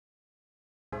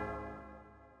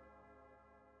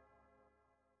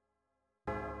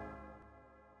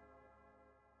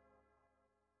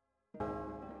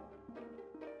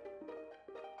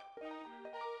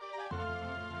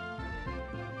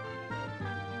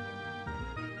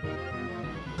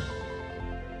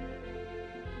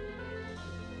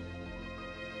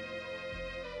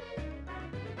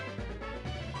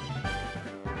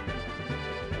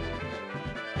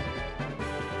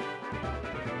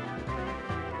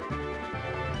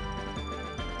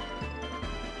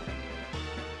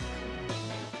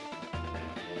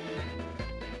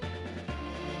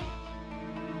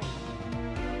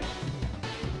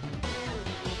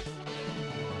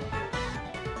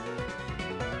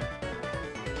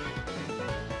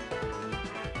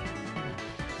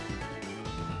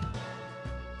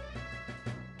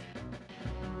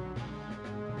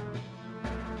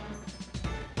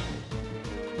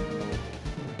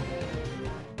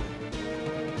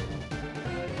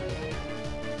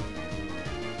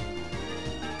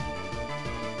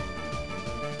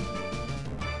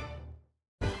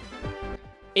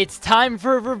It's time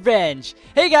for revenge!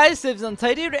 Hey guys,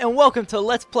 SaveAsUntitled, and welcome to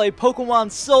Let's Play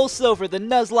Pokemon Soul Silver, the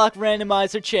Nuzlocke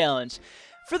Randomizer Challenge.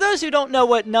 For those who don't know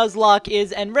what Nuzlocke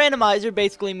is, and Randomizer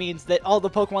basically means that all the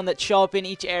Pokemon that show up in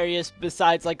each area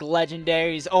besides like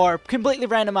legendaries are completely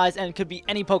randomized and could be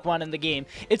any Pokemon in the game.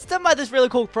 It's done by this really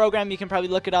cool program. You can probably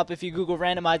look it up if you Google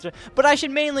Randomizer, but I should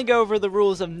mainly go over the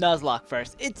rules of Nuzlocke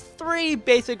first. It's 3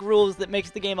 basic rules that makes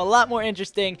the game a lot more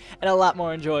interesting and a lot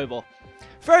more enjoyable.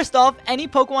 First off, any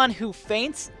Pokemon who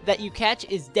faints that you catch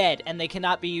is dead, and they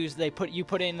cannot be used. You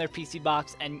put it in their PC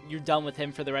box, and you're done with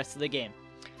him for the rest of the game.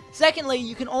 Secondly,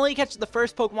 you can only catch the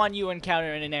first Pokemon you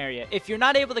encounter in an area. If you're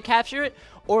not able to capture it,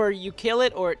 or you kill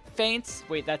it, or it faints,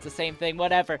 wait, that's the same thing,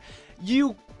 whatever,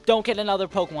 you don't get another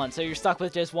Pokemon, so you're stuck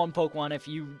with just one Pokemon if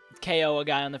you KO a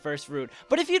guy on the first route.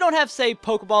 But if you don't have, say,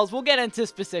 Pokeballs, we'll get into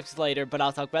specifics later, but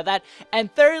I'll talk about that.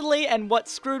 And thirdly, and what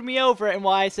screwed me over and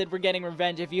why I said we're getting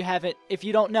revenge, if you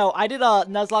don't know, I did a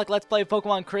Nuzlocke Let's Play of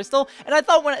Pokemon Crystal, and I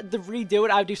thought to redo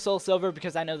it, I would do Soul Silver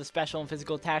because I know the special and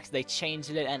physical attacks, they changed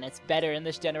it, and it's better in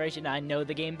this generation, and I know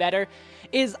the game better,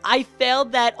 is I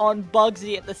failed that on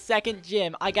Bugsy at the second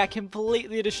gym. I got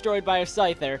completely destroyed by a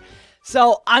Scyther.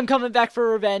 So, I'm coming back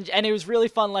for revenge, and it was really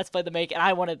fun Let's Play to make, and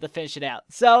I wanted to finish it out.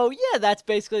 So, yeah, that's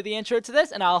basically the intro to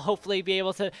this, and I'll hopefully be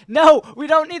able to... No! We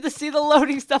don't need to see the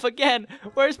loading stuff again!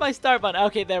 Where's my start button?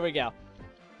 Okay, there we go.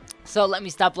 So, let me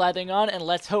stop blathering on, and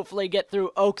let's hopefully get through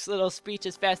Oak's little speech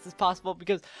as fast as possible,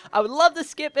 because I would love to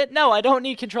skip it. No, I don't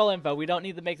need control info. We don't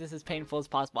need to make this as painful as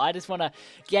possible. I just want to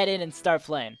get in and start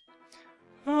playing.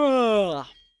 Oh,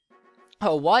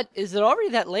 what? Is it already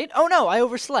that late? Oh, no, I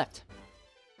overslept.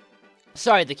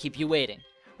 Sorry to keep you waiting.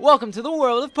 Welcome to the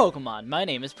world of Pokemon. My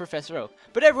name is Professor Oak,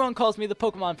 but everyone calls me the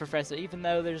Pokemon Professor, even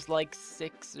though there's like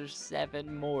 6 or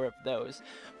 7 more of those.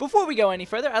 Before we go any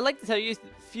further, I'd like to tell you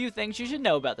a few things you should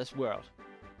know about this world.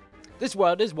 This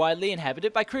world is widely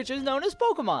inhabited by creatures known as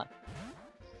Pokemon.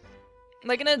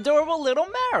 Like an adorable little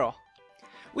Marill.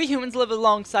 We humans live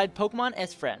alongside Pokemon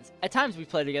as friends. At times we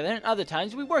play together, and other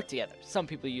times we work together. Some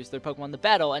people use their Pokemon to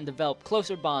battle and develop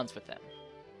closer bonds with them.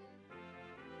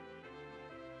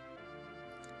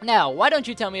 Now, why don't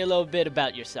you tell me a little bit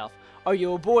about yourself? Are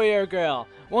you a boy or a girl?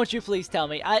 Won't you please tell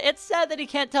me? It's sad that he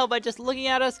can't tell by just looking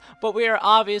at us, but we are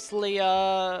obviously,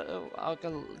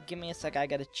 give me a sec, I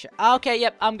gotta check. Okay,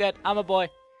 yep, I'm good. I'm a boy.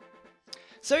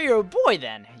 So you're a boy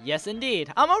then? Yes,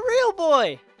 indeed. I'm a real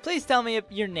boy! Please tell me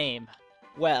your name.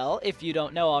 Well, if you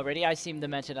don't know already, I seem to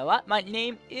mention a lot. My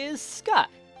name is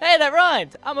Scott. Hey, that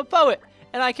rhymed! I'm a poet,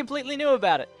 and I completely knew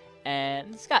about it.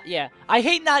 And Scott, yeah.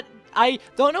 I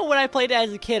don't know when I played it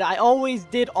as a kid, I always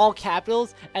did all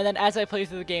capitals, and then as I played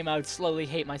through the game, I would slowly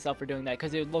hate myself for doing that,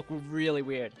 because it would look really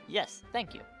weird. Yes,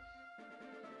 thank you.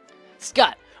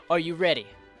 Scott, are you ready?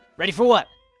 Ready for what?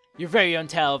 Your very own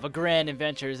tale of a grand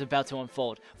adventure is about to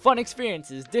unfold. Fun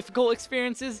experiences, difficult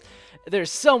experiences,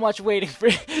 there's so much waiting for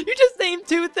you. You just named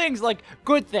 2 things, like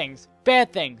good things,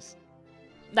 bad things.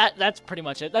 That's pretty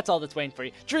much it. That's all that's waiting for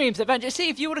you. Dreams, adventure. See,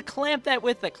 if you would have combined that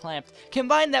with the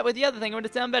other thing, it would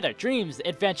have sounded better. Dreams,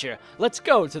 adventure. Let's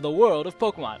go to the world of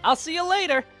Pokemon. I'll see you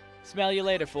later. Smell you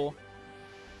later, fool.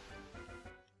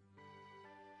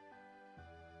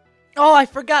 Oh, I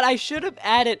forgot. I should have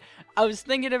added. I was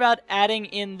thinking about adding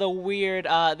in the weird,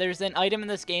 there's an item in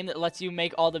this game that lets you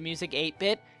make all the music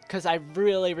 8-bit. Because I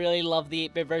really, really love the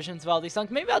 8-bit versions of all these songs.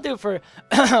 Maybe I'll do it for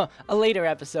a later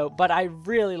episode, but I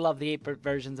really love the 8-bit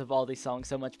versions of all these songs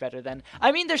so much better than...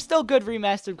 I mean, they're still good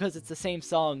remastered because it's the same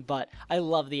song, but I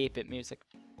love the 8-bit music.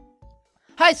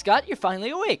 Hi, Scott, you're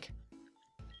finally awake.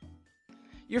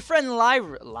 Your friend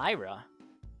Lyra?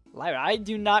 I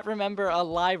do not remember a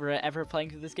Lyra ever playing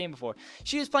through this game before.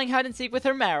 She was playing hide and seek with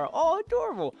her Marill. Oh,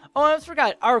 adorable. Oh, I almost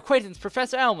forgot. Our acquaintance,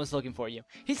 Professor Elm, was looking for you.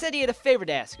 He said he had a favor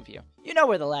to ask of you. You know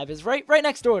where the lab is, right? Right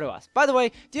next door to us. By the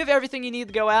way, do you have everything you need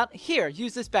to go out? Here,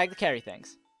 use this bag to carry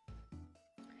things.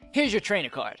 Here's your trainer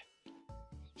card.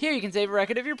 Here you can save a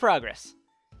record of your progress.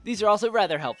 These are also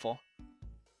rather helpful.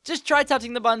 Just try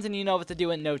touching the buttons and you know what to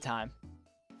do in no time.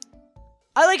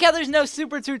 I like how there's no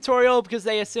super tutorial because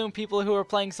they assume people who are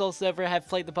playing Soul Silver have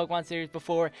played the Pokemon series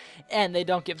before and they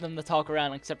don't give them the talk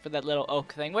around except for that little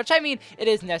Oak thing, which I mean, it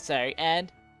is necessary,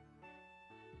 and...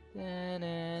 I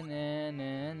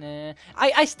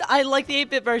like the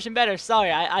 8-bit version better,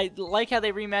 sorry, I like how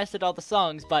they remastered all the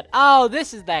songs, but... Oh,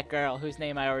 this is that girl whose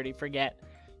name I already forget.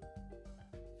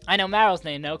 I know Marill's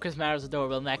name, though, because Marill's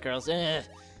adorable and that girl's...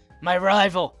 my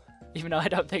rival! Even though I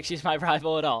don't think she's my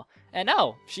rival at all. And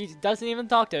no, she doesn't even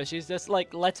talk to us. She's just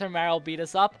like, lets her Marill beat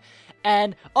us up.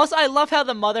 And also, I love how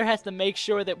the mother has to make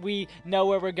sure that we know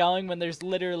where we're going when there's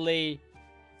literally...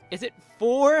 Is it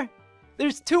 4?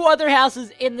 There's 2 other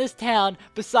houses in this town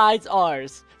besides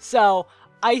ours. So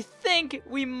I think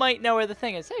we might know where the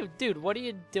thing is. Hey, dude, what are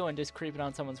you doing just creeping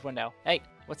on someone's window? Hey,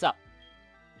 what's up?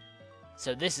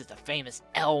 So this is the famous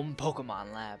Elm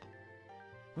Pokemon Lab.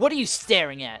 What are you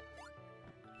staring at?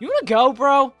 You wanna go,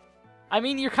 bro? I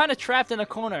mean, you're kind of trapped in a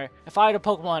corner. If I had a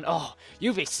Pokemon, oh,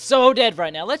 you'd be so dead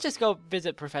right now. Let's just go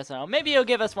visit Professor Elm. Maybe he'll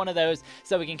give us one of those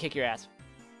so we can kick your ass.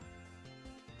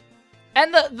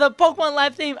 And the Pokemon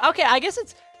Lab theme, okay, I guess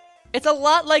it's a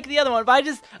lot like the other one, but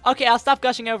okay, I'll stop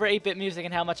gushing over 8-bit music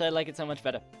and how much I like it so much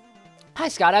better. Hi,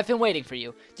 Scott, I've been waiting for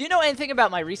you. Do you know anything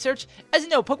about my research? As you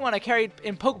know, Pokemon are carried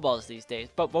in Pokeballs these days,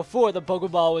 but before the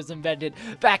Pokeball was invented,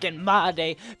 back in my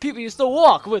day, people used to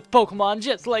walk with Pokemon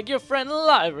just like your friend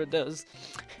Lyra does.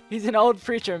 He's an old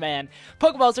preacher man.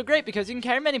 Pokeballs are great because you can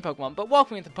carry many Pokemon, but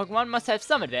walking with a Pokemon must have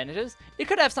some advantages. It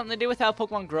could have something to do with how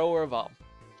Pokemon grow or evolve.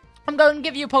 I'm going to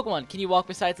give you a Pokemon. Can you walk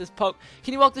this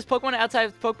Pokemon outside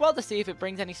of the Pokeball to see if it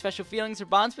brings any special feelings or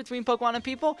bonds between Pokemon and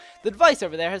people? The device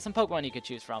over there has some Pokemon you could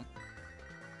choose from.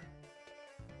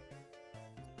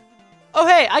 Oh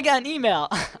hey, I got an email.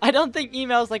 I don't think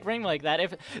emails like ring like that.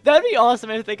 That'd be awesome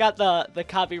if they got the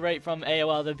copyright from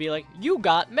AOL. They'd be like, you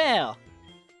got mail.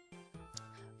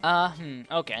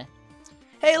 Okay.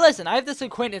 Hey, listen, I have this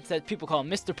acquaintance that people call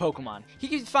Mr. Pokemon. He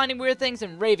keeps finding weird things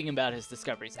and raving about his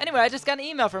discoveries. Anyway, I just got an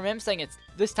email from him saying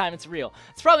this time it's real.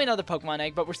 It's probably another Pokemon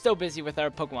egg, but we're still busy with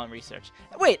our Pokemon research.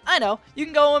 Wait, I know. You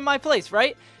can go in my place,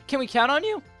 right? Can we count on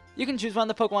you? You can choose one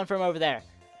of the Pokemon from over there.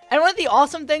 And one of the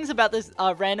awesome things about this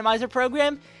randomizer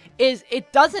program is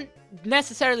it doesn't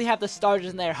necessarily have the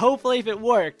starters in there. Hopefully, if it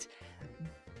worked.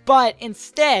 But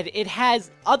instead, it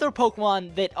has other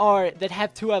Pokemon that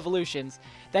have 2 evolutions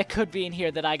that could be in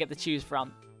here that I get to choose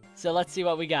from. So let's see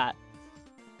what we got.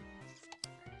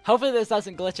 Hopefully this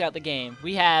doesn't glitch out the game.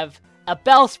 We have a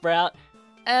Bellsprout,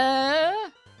 a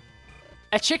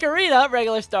Chikorita,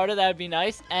 regular starter, that would be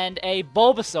nice, and a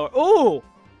Bulbasaur. Ooh!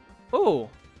 Ooh.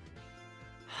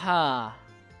 Huh.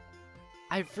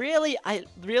 I really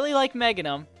like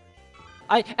Meganum.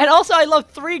 And also I love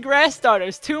 3 grass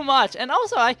starters too much. And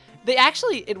also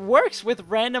it works with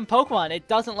random Pokemon. It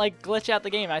doesn't like glitch out the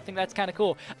game. I think that's kind of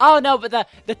cool. Oh no, but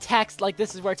the text, like,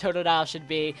 this is where Totodile should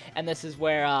be, and this is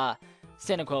where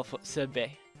Cyndaquil should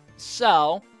be.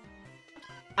 So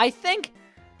I think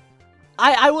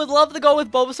I would love to go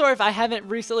with Bulbasaur if I haven't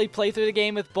recently played through the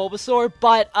game with Bulbasaur,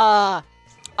 but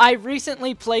I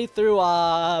recently played through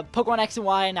Pokemon X and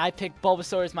Y, and I picked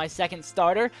Bulbasaur as my second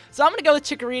starter. So I'm going to go with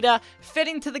Chikorita,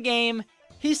 fitting to the game.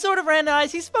 He's sort of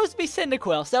randomized. He's supposed to be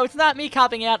Cyndaquil, so it's not me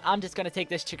copying out. I'm just going to take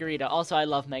this Chikorita. Also, I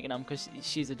love Meganum because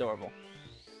she's adorable.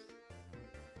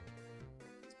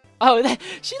 Oh,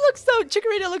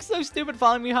 Chikorita looks so stupid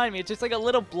following behind me. It's just like a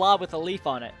little blob with a leaf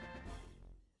on it.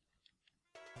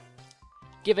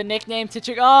 Give a nickname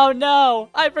to Oh no!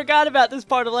 I forgot about this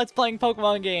part of Let's Playing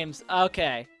Pokemon games.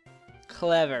 Okay.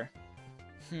 Clever.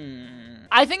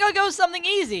 I think I'll go with something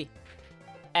easy.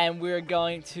 And we're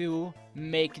going to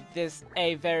make this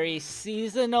a very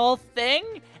seasonal thing.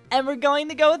 And we're going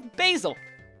to go with Basil.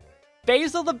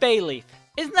 Basil the Bayleaf.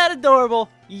 Isn't that adorable?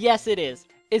 Yes, it is.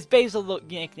 Is Basil the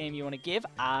nickname you want to give?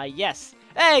 Yes.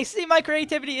 Hey, see, my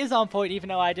creativity is on point, even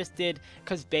though I just did,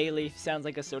 because Bayleaf sounds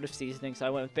like a sort of seasoning, so I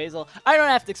went with Basil. I don't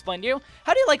have to explain to you.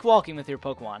 How do you like walking with your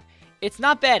Pokemon? It's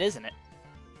not bad, isn't it?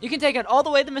 You can take it all the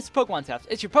way to Mr. Pokemon's house.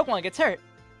 If your Pokemon gets hurt,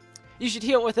 you should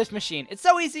heal it with this machine. It's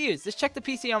so easy to use. Just check the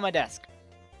PC on my desk.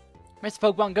 Mr.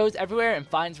 Pokemon goes everywhere and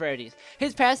finds rarities.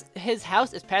 His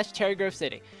house is past Cherry Grove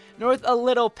City. North a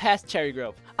little past Cherry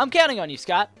Grove. I'm counting on you,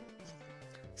 Scott.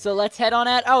 So let's head on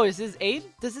out. Oh, is this aid?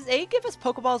 Does this aid give us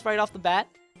Pokeballs right off the bat?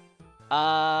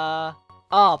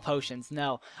 Oh, potions.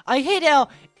 No. I hate how,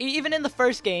 even in the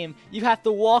first game, you have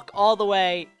to walk all the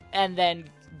way and then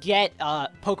get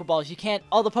Pokeballs. You can't,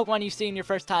 all the Pokemon you've seen your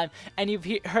first time, and you've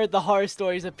heard the horror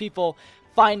stories of people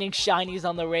finding shinies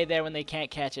on their way there when they can't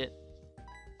catch it.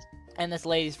 And this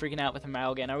lady's freaking out with her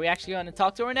Malgan. Are we actually going to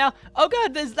talk to her now? Oh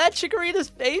god, is that Chikorita's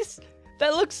face?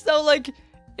 That looks so like...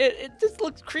 It just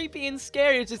looks creepy and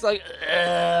scary. It's just like,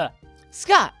 ugh.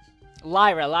 Scott!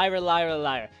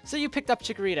 Lyra. So you picked up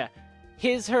Chikorita.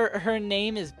 Her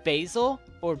name is Basil?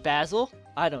 Or Basil?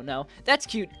 I don't know. That's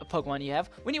cute, a Pokemon you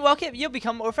have. When you walk it, you'll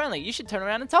become more friendly. You should turn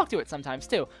around and talk to it sometimes,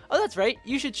 too. Oh, that's right.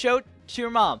 You should show it to your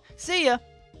mom. See ya!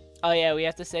 Oh, yeah, we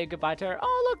have to say goodbye to her.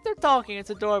 Oh, look, they're talking. It's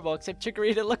adorable, except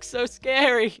Chikorita looks so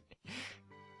scary.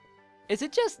 Is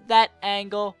it just that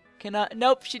angle?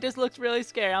 Nope, she just looks really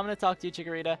scary. I'm gonna talk to you,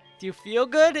 Chikorita. Do you feel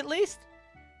good, at least?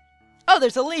 Oh,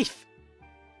 there's a leaf!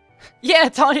 Yeah,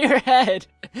 it's on your head!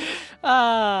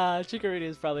 Chikorita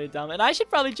is probably dumb. And I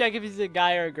should probably check if he's a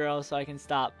guy or a girl so I can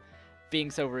stop being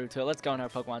so rude to it. Let's go on our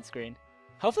Pokemon screen.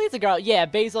 Hopefully it's a girl. Yeah,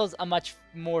 Basil's a much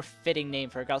more fitting name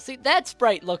for a girl. See, that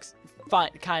sprite looks fine,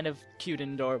 kind of cute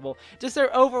and adorable. Just her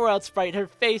overworld sprite, her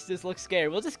face just looks scary.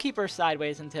 We'll just keep her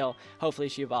sideways until hopefully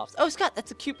she evolves. Oh, Scott,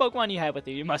 that's a cute Pokemon you have with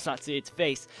you. You must not see its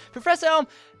face. Professor Elm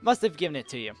must have given it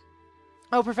to you.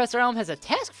 Oh, Professor Elm has a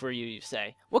task for you, you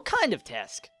say. What kind of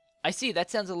task? I see, that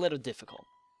sounds a little difficult.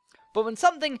 But when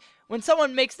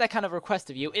someone makes that kind of request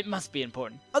of you, it must be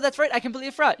important. Oh, that's right, I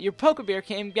completely forgot. Your Pokebeer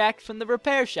came back from the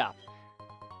repair shop.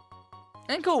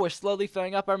 And cool, we're slowly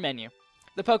filling up our menu.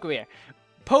 The Pokebeer.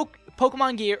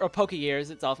 Pokemon Gear, or Pokegear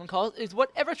as it's often called, is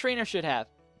what every trainer should have.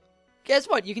 Guess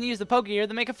what? You can use the Pokegear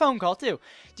to make a phone call, too.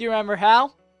 Do you remember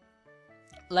how?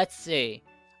 Let's see.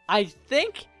 I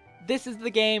think this is the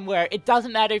game where it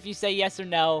doesn't matter if you say yes or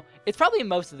no. It's probably in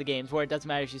most of the games where it doesn't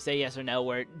matter if you say yes or no,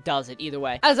 where it does it either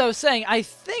way. As I was saying, I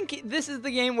think this is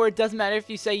the game where it doesn't matter if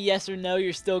you say yes or no,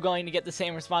 you're still going to get the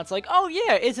same response. Like, oh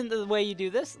yeah, isn't the way you do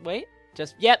this? Wait.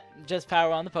 Just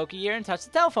power on the Pokegear and touch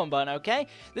the telephone button, okay?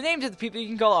 The names of the people you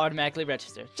can call automatically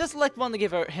register. Just select one to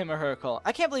give him or her a call.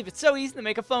 I can't believe it's so easy to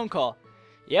make a phone call.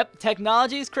 Yep,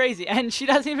 technology is crazy. And she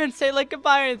doesn't even say, like,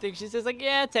 goodbye or anything. She's just like,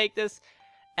 yeah, take this.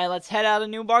 And let's head out of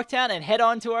New Bark Town and head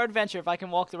on to our adventure if I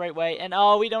can walk the right way. And,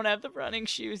 oh, we don't have the running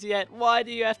shoes yet. Why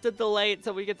do you have to delay it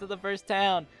until we get to the first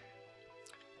town?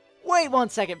 Wait 1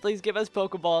 second. Please give us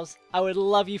Pokeballs. I would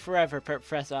love you forever,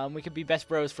 Professor Elm. We could be best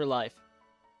bros for life.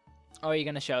 Oh, are you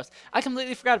going to show us? I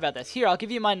completely forgot about this. Here, I'll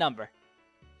give you my number.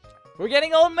 We're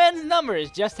getting old man's numbers,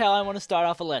 just how I want to start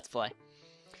off a Let's Play.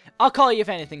 I'll call you if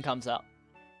anything comes up.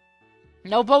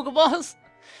 No Pokeballs?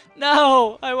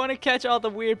 No! I want to catch all the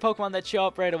weird Pokemon that show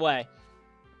up right away.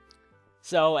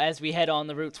 So, as we head on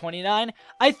the Route 29,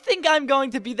 I think I'm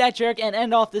going to be that jerk and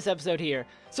end off this episode here.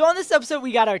 So on this episode,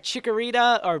 we got our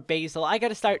Chikorita, or Basil. I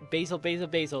gotta start Basil.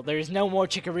 There's no more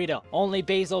Chikorita. Only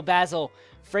Basil,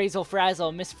 Frazzle,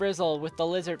 Frazzle, Miss Frizzle with the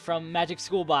lizard from Magic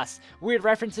School Bus. Weird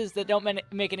references that don't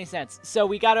make any sense. So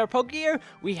we got our Pokegear,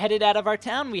 we headed out of our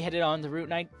town, we headed on to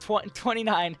Route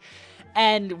 29,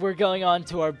 and we're going on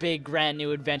to our big, brand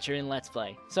new adventure in Let's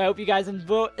Play. So I hope you guys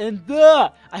enjoyed,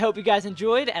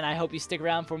 and I hope you stick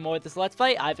around for more of this Let's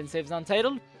Play. I've been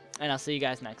SaveAsUntitled, and I'll see you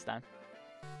guys next time.